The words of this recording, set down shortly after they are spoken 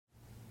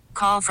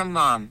Call from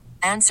mom.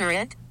 Answer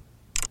it.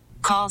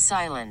 Call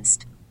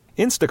silenced.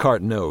 Instacart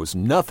knows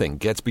nothing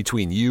gets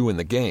between you and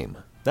the game.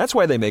 That's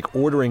why they make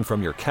ordering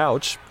from your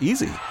couch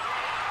easy.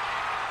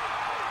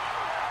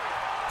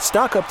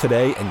 Stock up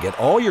today and get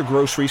all your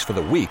groceries for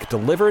the week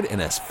delivered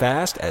in as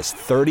fast as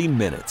 30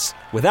 minutes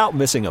without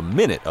missing a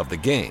minute of the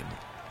game.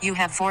 You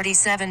have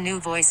 47 new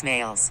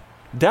voicemails.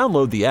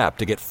 Download the app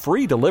to get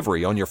free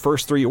delivery on your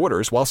first 3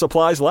 orders while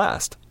supplies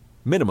last.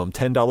 Minimum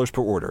 $10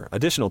 per order.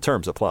 Additional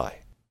terms apply.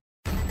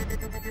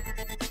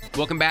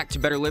 Welcome back to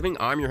Better Living.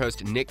 I'm your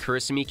host, Nick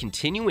Carissimi,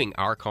 continuing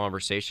our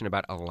conversation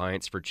about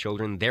Alliance for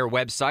Children, their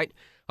website,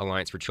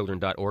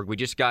 allianceforchildren.org. We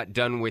just got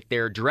done with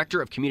their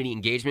Director of Community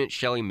Engagement,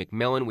 Shelley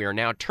McMillan. We are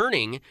now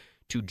turning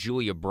to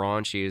Julia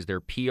Braun. She is their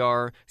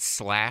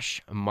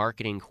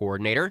PR/marketing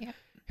coordinator. Yep.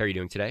 How are you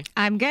doing today?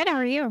 I'm good. How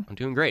are you? I'm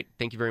doing great.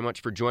 Thank you very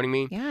much for joining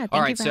me. Yeah,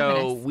 All right, you for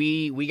having so us.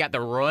 we got the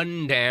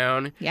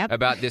rundown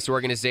about this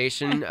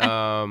organization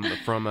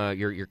from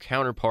your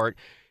counterpart.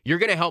 You're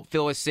going to help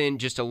fill us in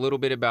just a little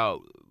bit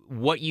about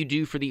what you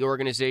do for the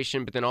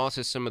organization, but then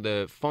also some of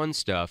the fun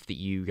stuff that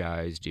you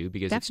guys do,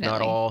 because it's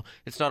not all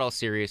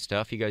serious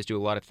stuff. You guys do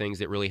a lot of things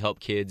that really help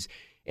kids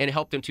and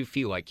help them to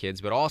feel like kids,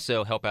 but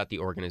also help out the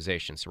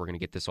organization. So we're going to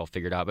get this all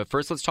figured out. But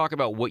first, let's talk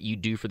about what you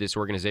do for this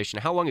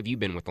organization. How long have you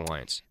been with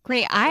Alliance?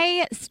 Great.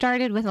 I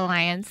started with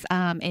Alliance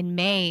in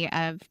May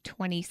of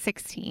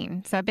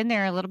 2016. So I've been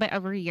there a little bit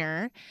over a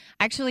year.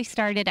 I actually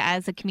started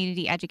as a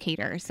community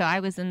educator. So I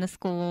was in the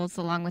schools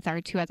along with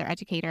our 2 other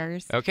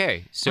educators.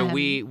 Okay. So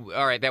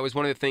all right, that was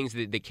one of the things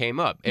that came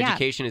up. Yeah.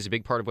 Education is a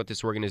big part of what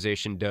this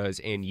organization does,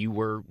 and you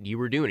were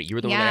doing it. You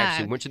were the one that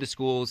actually went to the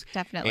schools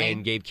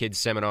and gave kids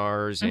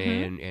seminars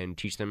and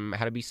teach them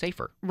how to be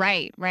safer.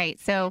 Right.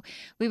 So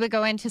we would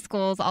go into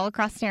schools all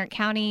across Tarrant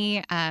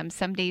County.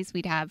 Some days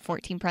we'd have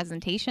 14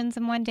 presentations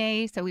in one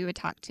day. So we would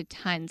talk to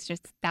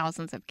just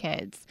thousands of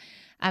kids.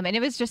 And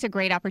it was just a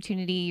great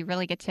opportunity. You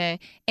really get to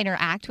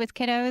interact with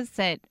kiddos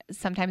that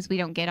sometimes we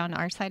don't get on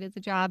our side of the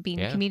job, being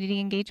community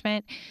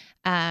engagement.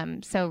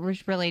 So it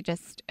was really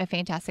just a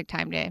fantastic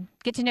time to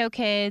get to know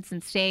kids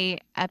and stay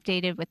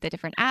updated with the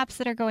different apps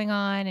that are going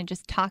on and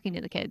just talking to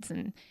the kids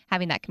and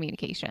having that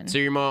communication. So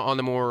you're on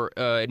the more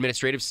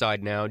administrative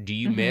side now. Do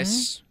you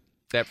miss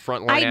that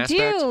frontline aspect?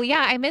 I do.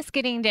 Yeah, I miss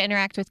getting to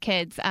interact with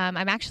kids.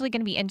 I'm actually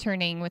going to be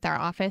interning with our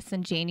office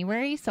in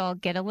January, so I'll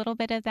get a little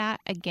bit of that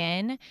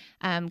again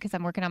because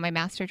I'm working on my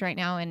master's right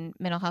now in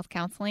mental health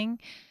counseling.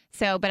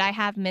 But I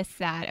have missed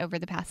that over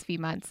the past few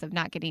months of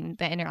not getting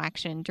the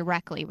interaction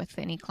directly with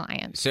any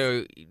clients.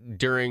 So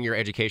during your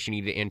education,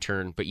 you need to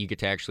intern, but you get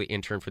to actually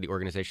intern for the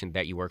organization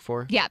that you work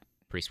for? Yeah.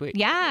 Pretty sweet.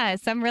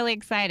 Yes, I'm really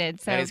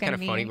excited. So that is kind of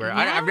funny.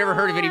 I've never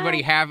heard of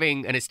anybody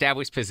having an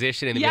established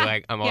position and be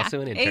like, I'm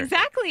also an intern.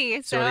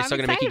 Exactly. So are they still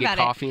going to make you get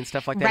coffee and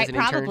stuff like that as an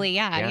intern? Probably,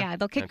 yeah.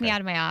 They'll kick me out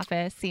of my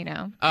office,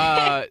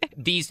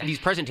 These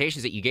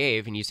presentations that you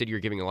gave, and you said you were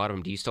giving a lot of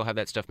them, do you still have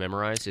that stuff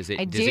memorized?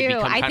 I do.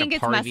 I think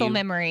it's muscle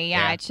memory.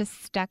 Yeah, it's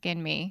just stuck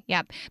in me.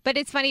 Yep. But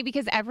it's funny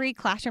because every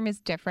classroom is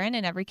different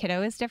and every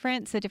kiddo is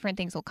different. So different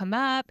things will come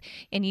up.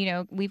 And,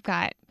 we've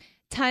got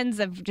tons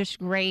of just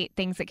great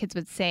things that kids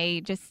would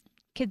say, just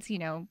kids,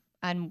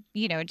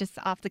 just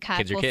off the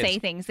cuff will say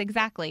things.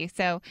 Exactly.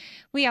 So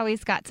we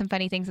always got some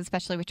funny things,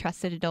 especially with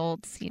trusted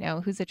adults,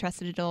 who's a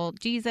trusted adult,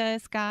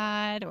 Jesus,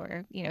 God,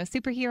 or,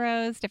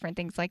 superheroes, different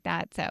things like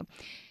that. So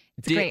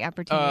it's a great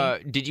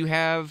opportunity. Did you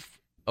have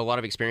a lot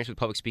of experience with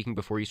public speaking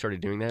before you started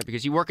doing that?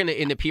 Because you work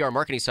in the PR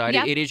marketing side.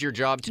 It is your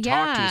job to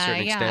talk to a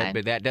certain extent,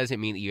 but that doesn't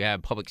mean that you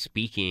have public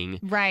speaking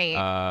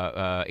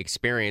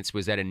experience.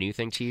 Was that a new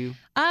thing to you?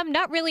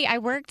 Not really. I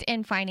worked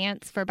in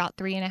finance for about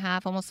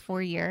 3.5, almost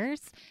 4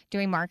 years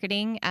doing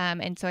marketing.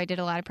 And so I did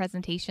a lot of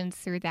presentations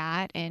through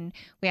that. And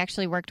we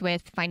actually worked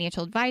with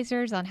financial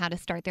advisors on how to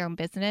start their own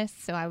business.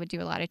 So I would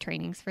do a lot of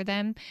trainings for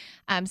them.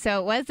 So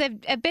it was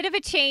a bit of a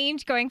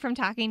change going from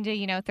talking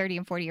to, 30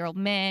 and 40-year-old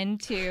men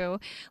to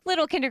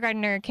little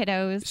kindergartner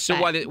kiddos. So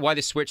why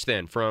the switch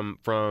then from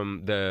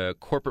the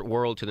corporate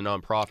world to the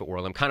nonprofit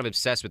world? I'm kind of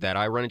obsessed with that.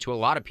 I run into a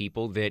lot of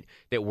people that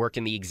work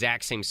in the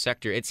exact same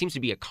sector. It seems to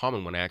be a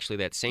common one, actually,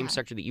 that same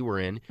sector that you were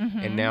in,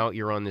 and now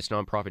you're on this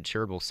nonprofit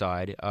charitable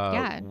side.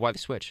 Why the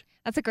switch?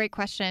 That's a great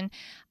question.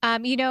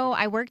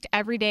 I worked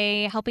every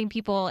day helping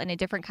people in a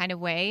different kind of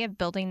way of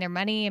building their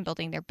money and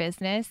building their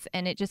business,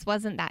 and it just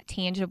wasn't that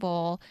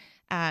tangible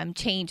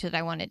change that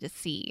I wanted to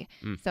see.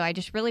 So I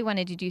just really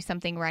wanted to do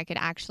something where I could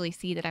actually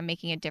see that I'm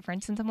making a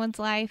difference in someone's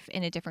life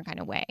in a different kind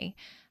of way.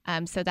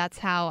 So that's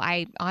how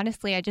I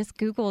just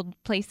Googled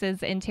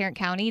places in Tarrant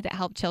County that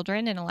help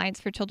children, and Alliance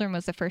for Children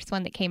was the first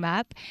one that came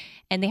up,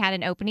 and they had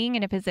an opening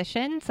in a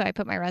position. So I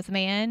put my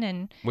resume in.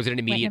 And was it an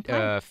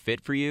immediate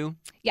fit for you?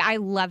 Yeah, I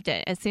loved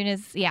it. As soon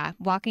as,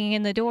 walking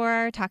in the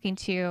door, talking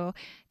to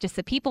just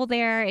the people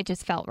there, it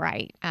just felt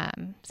right.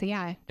 And so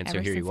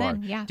here you are.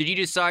 Yeah. Did you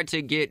decide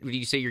did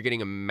you say you're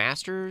getting a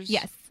master's?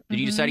 Yes. Did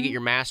you decide to get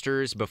your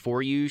master's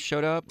before you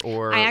showed up?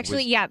 Or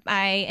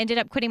I ended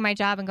up quitting my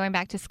job and going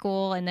back to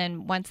school. And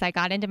then once I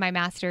got into my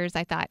master's,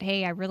 I thought,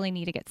 hey, I really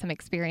need to get some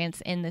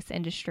experience in this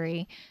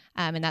industry.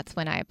 And that's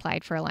when I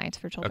applied for Alliance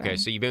for Children. Okay,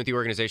 so you've been with the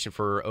organization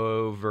for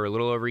a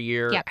little over a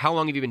year. Yep. How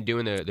long have you been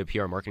doing the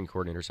PR marketing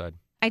coordinator side?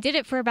 I did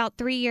it for about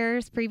 3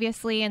 years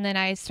previously, and then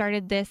I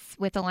stared this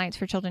with Alliance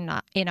for Children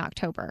in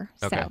October.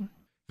 Okay. So.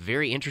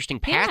 Very interesting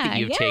path that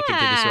you've taken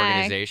through this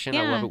organization.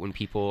 Yeah. I love it when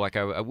people,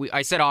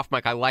 I said off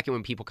mic, I like it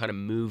when people kind of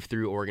move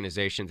through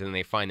organizations and then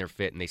they find their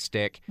fit and they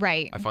stick.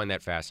 Right. I find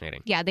that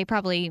fascinating. Yeah, they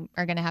probably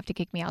are going to have to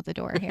kick me out the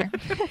door here.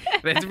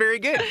 That's very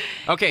good.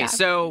 Okay,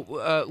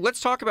 so let's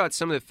talk about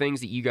some of the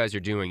things that you guys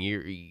are doing.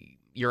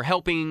 You're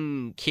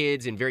helping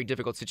kids in very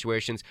difficult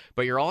situations,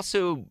 but you're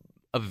also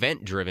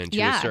event driven to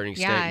a certain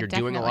extent. You're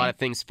definitely doing a lot of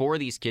things for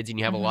these kids and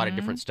you have a lot of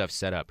different stuff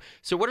set up.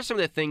 So what are some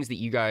of the things that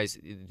you guys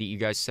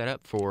set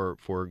up for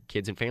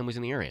kids and families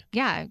in the area?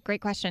 Yeah,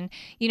 great question.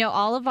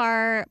 All of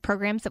our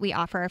programs that we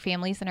offer our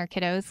families and our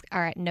kiddos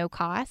are at no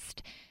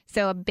cost.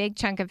 So a big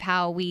chunk of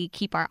how we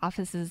keep our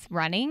offices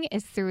running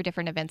is through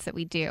different events that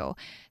we do.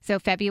 So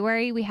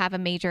February, we have a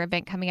major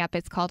event coming up.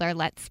 It's called our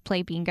Let's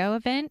Play Bingo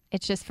event.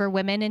 It's just for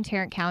women in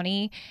Tarrant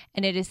County,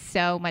 and it is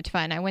so much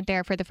fun. I went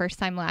there for the first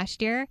time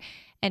last year,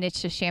 and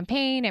it's just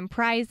champagne and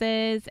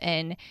prizes,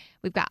 and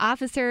we've got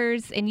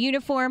officers in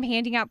uniform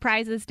handing out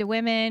prizes to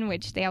women,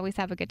 which they always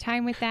have a good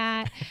time with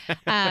that.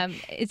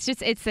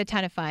 It's a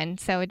ton of fun.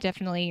 So I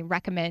definitely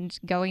recommend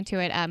going to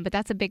it. But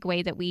that's a big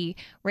way that we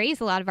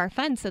raise a lot of our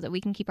funds so that we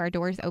can keep our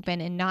doors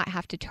open and not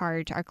have to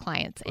charge our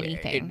clients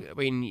anything.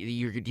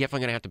 You're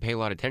definitely going to have to pay a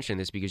lot of attention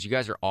to this because you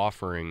guys are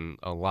offering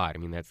a lot. I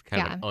mean, that's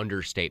kind of an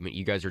understatement.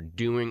 You guys are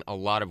doing a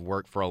lot of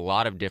work for a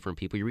lot of different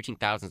people. You're reaching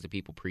thousands of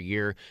people per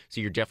year.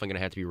 So you're definitely going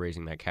to have to be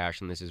raising that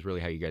cash. And this is really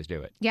how you guys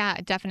do it. Yeah,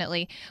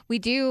 definitely. We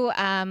do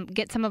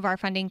get some of our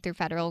funding through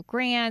federal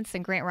grants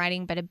and grant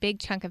writing, but a big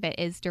chunk of it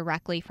is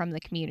directly from the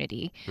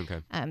community.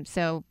 Okay.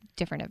 So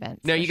different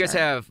events. Now you guys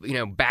have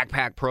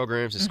backpack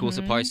programs and school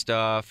supply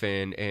stuff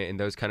and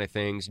those kind of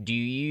things.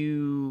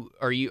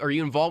 Are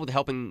you involved with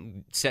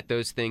helping set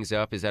those things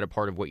up? Is that a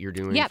part of what you're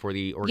doing for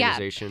the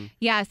organization?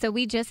 Yeah. So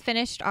we just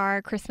finished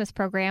our Christmas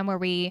program where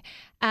we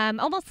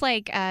almost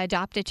like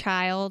adopt a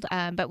child,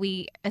 but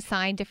we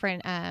assign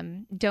different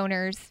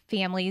donors,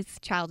 families,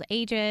 child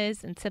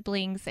ages, and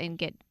siblings, and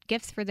get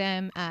gifts for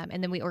them,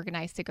 and then we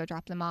organize to go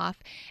drop them off.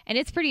 And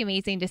it's pretty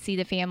amazing to see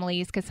the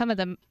families, because some of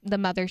the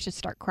mothers just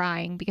start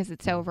crying because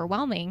it's so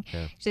overwhelming.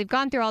 Yeah. So they've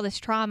gone through all this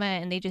trauma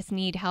and they just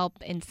need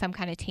help in some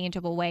kind of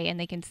tangible way, and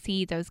they can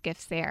see those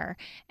gifts there,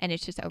 and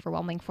it's just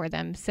overwhelming for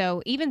them.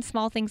 So even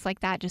small things like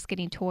that, just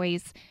getting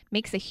toys,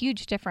 makes a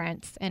huge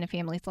difference in a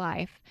family's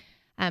life.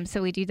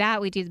 So we do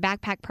that. We do the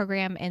backpack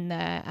program in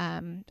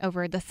the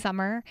over the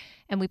summer,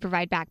 and we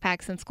provide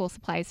backpacks and school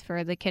supplies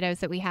for the kiddos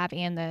that we have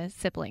and the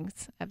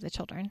siblings of the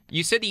children.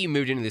 You said that you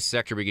moved into this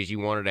sector because you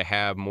wanted to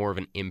have more of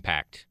an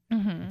impact.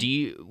 Mm-hmm. Do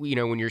you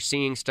when you're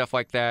seeing stuff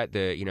like that,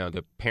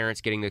 the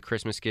parents getting the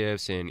Christmas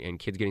gifts and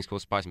kids getting school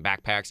supplies and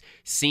backpacks,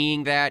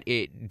 seeing that,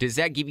 does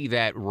that give you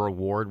that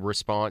reward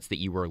response that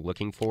you were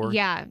looking for?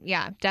 Yeah,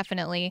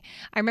 definitely.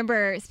 I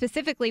remember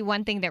specifically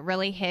one thing that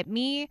really hit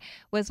me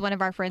was one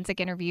of our forensic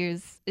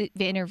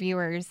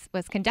interviewers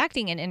was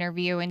conducting an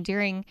interview, and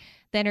during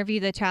the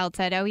interview, the child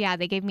said, "Oh yeah,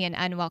 they gave me an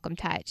unwelcome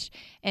touch."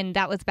 And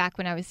that was back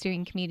when I was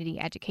doing community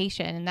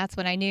education. And that's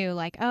when I knew,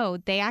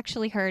 they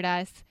actually heard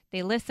us.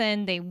 They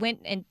listened, they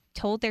went and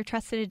told their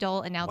trusted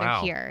adult, and now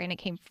they're here, and it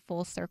came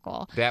full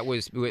circle. That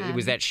was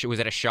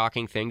that a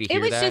shocking thing to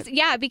hear that? It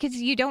was because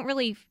you don't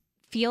really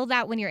feel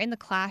that when you're in the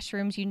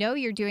classrooms.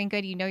 You're doing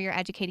good, you're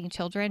educating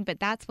children,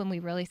 but that's when we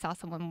really saw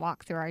someone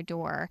walk through our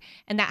door,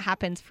 and that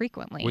happens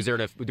frequently. Was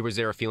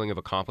there a feeling of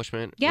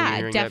accomplishment? Yeah, when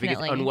you're definitely.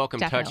 That? Because unwelcome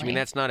touch, I mean,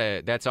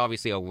 that's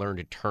obviously a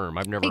learned term.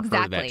 I've never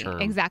heard that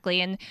term. Exactly,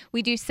 and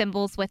we do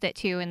symbols with it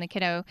too, and the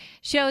kiddo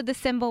showed the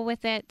symbol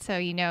with it, so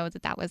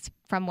that was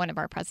from one of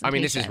our presentations. I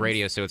mean, this is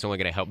radio, so it's only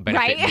going to help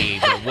benefit me.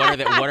 But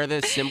what are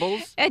the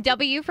symbols? A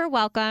W for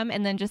welcome,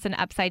 and then just an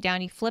upside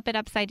down. You flip it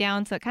upside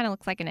down, so it kind of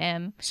looks like an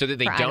M. So that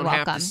they don't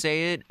have to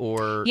say it,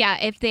 or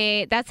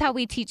that's how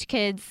we teach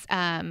kids.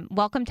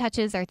 Welcome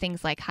touches are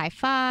things like high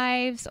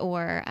fives,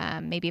 or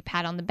maybe a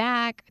pat on the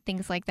back,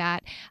 things like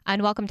that.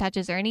 Unwelcome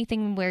touches are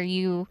anything where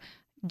you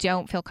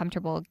don't feel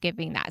comfortable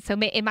giving that. So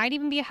it might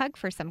even be a hug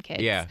for some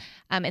kids. Yeah.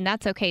 And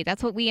that's okay.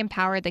 That's what we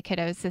empower the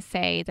kiddos to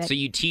say. That. So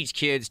you teach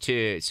kids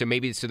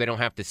so they don't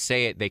have to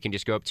say it, they can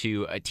just go up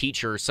to a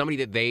teacher, somebody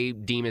that they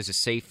deem as a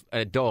safe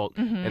adult,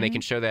 and they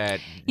can show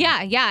that.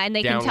 Yeah. And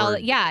they can tell,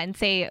 and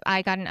say,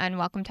 I got an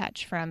unwelcome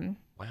touch from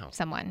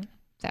someone.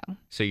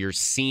 So you're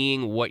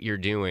seeing what you're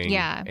doing.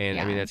 Yeah. And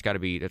I mean, that's gotta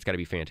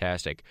be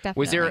fantastic.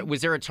 Definitely.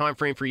 Was there a time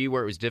frame for you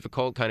where it was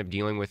difficult kind of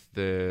dealing with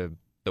the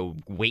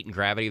weight and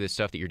gravity of the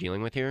stuff that you're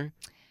dealing with here?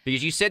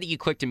 Because you said that you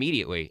clicked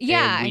immediately.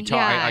 Yeah, and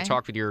I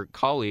talked with your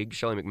colleague,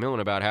 Shelley McMillan,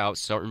 about how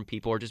certain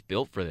people are just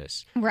built for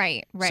this.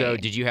 Right. So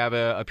did you have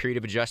a period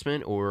of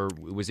adjustment, or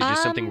was it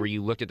just something where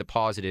you looked at the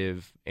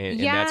positive and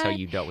that's how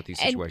you dealt with these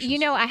situations?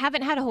 And, I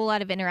haven't had a whole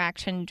lot of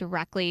interaction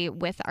directly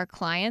with our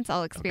clients.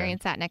 I'll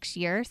experience that next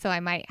year, so I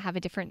might have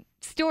a different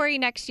story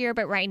next year.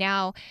 But right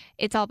now,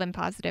 it's all been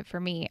positive for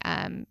me.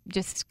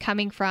 Just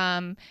coming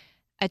from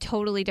a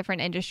totally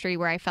different industry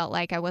where I felt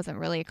like I wasn't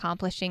really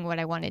accomplishing what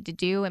I wanted to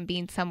do, and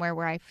being somewhere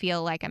where I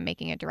feel like I'm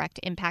making a direct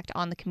impact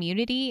on the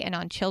community and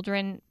on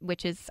children,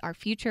 which is our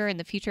future and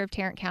the future of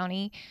Tarrant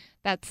County.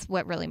 That's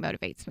what really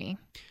motivates me.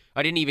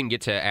 I didn't even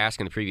get to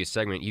ask in the previous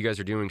segment. You guys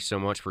are doing so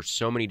much for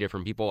so many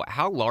different people.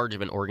 How large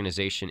of an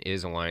organization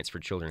is Alliance for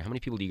Children? How many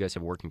people do you guys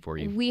have working for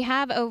you? We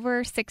have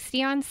over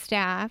 60 on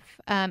staff,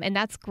 and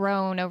that's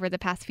grown over the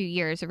past few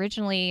years.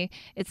 Originally,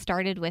 it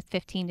started with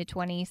 15 to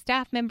 20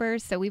 staff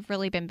members, so we've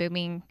really been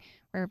booming.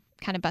 We're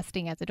kind of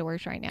busting at the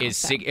doors right now. I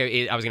was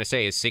going to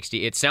say, is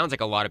 60, it sounds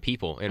like a lot of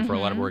people, and for a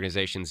lot of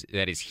organizations,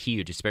 that is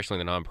huge, especially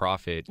in the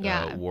nonprofit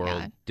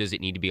world. Yeah. Does it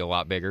need to be a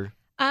lot bigger?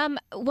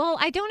 Well,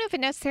 I don't know if it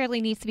necessarily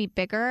needs to be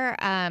bigger.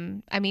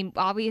 I mean,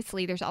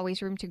 obviously, there's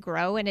always room to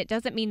grow, and it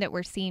doesn't mean that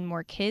we're seeing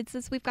more kids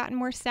as we've gotten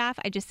more staff.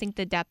 I just think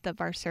the depth of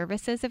our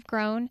services have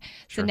grown.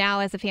 Sure. So now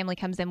as a family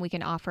comes in, we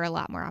can offer a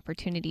lot more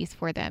opportunities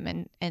for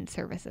them and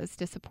services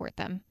to support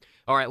them.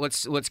 All right,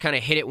 let's kind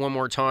of hit it one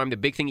more time. The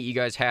big thing that you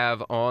guys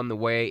have on the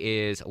way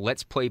is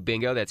Let's Play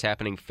Bingo. That's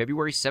happening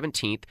February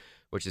 17th,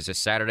 which is a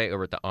Saturday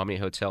over at the Omni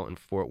Hotel in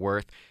Fort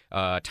Worth.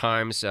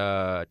 Times 10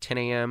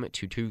 a.m.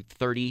 to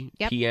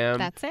 2:30 p.m.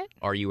 That's it.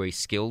 Are you a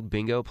skilled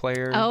bingo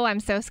player? Oh, I'm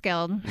so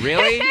skilled.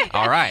 Really?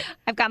 All right.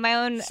 I've got my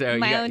own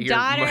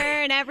daughter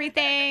and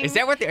everything. Is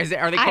that what are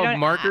they called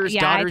markers?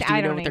 Daughters? Do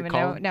you know what they're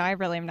called? No, I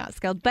really am not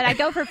skilled. But I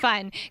go for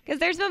fun because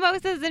there's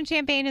mimosas and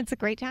champagne. It's a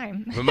great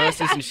time.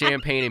 Mimosas and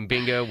champagne and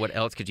bingo. What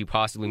else could you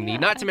possibly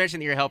need? Not to mention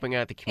that you're helping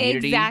out the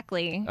community.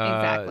 Exactly.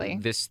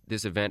 This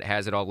event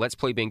has it all. Let's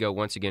Play Bingo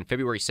once again,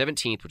 February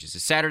 17th, which is a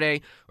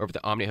Saturday, over at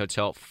the Omni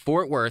Hotel,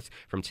 Fort Worth,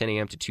 from 10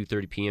 a.m. to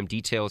 2:30 p.m.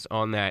 Details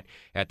on that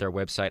at their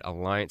website,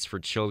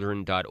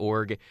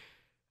 allianceforchildren.org.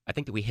 I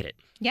think that we hit it.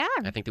 Yeah.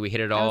 I think that we hit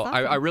it all.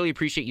 Awesome. I really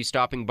appreciate you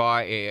stopping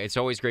by. It's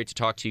always great to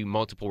talk to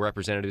multiple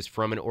representatives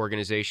from an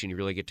organization. You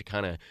really get to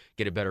kind of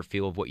get a better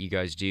feel of what you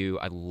guys do.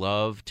 I'd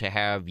love to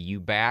have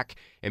you back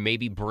and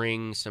maybe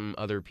bring some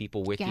other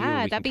people with you.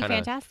 Yeah, that'd be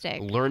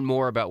fantastic. Learn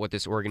more about what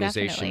this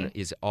organization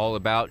is all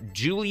about.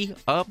 Julia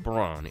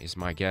Braun is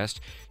my guest.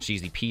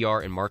 She's the PR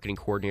and marketing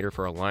coordinator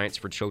for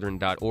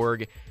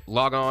allianceforchildren.org.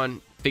 Log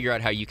on. Figure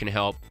out how you can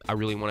help. I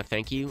really want to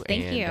thank you.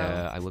 Thank you.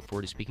 I look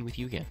forward to speaking with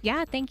you again.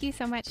 Yeah, thank you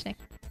so much, Nick.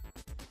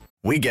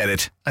 We get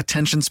it.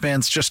 Attention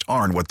spans just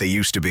aren't what they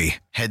used to be.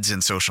 Heads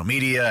in social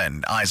media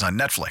and eyes on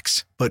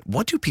Netflix. But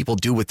what do people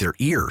do with their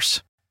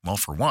ears? Well,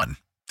 for one,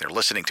 they're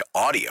listening to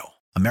audio.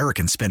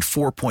 Americans spend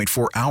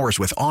 4.4 hours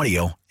with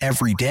audio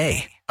every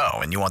day. Oh,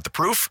 and you want the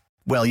proof?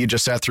 Well, you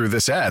just sat through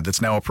this ad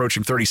that's now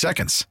approaching 30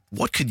 seconds.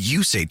 What could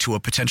you say to a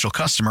potential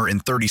customer in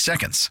 30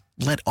 seconds?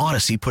 Let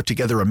Odyssey put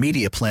together a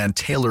media plan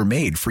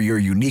tailor-made for your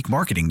unique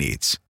marketing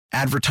needs.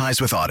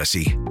 Advertise with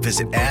Odyssey.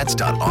 Visit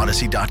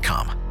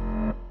ads.odyssey.com.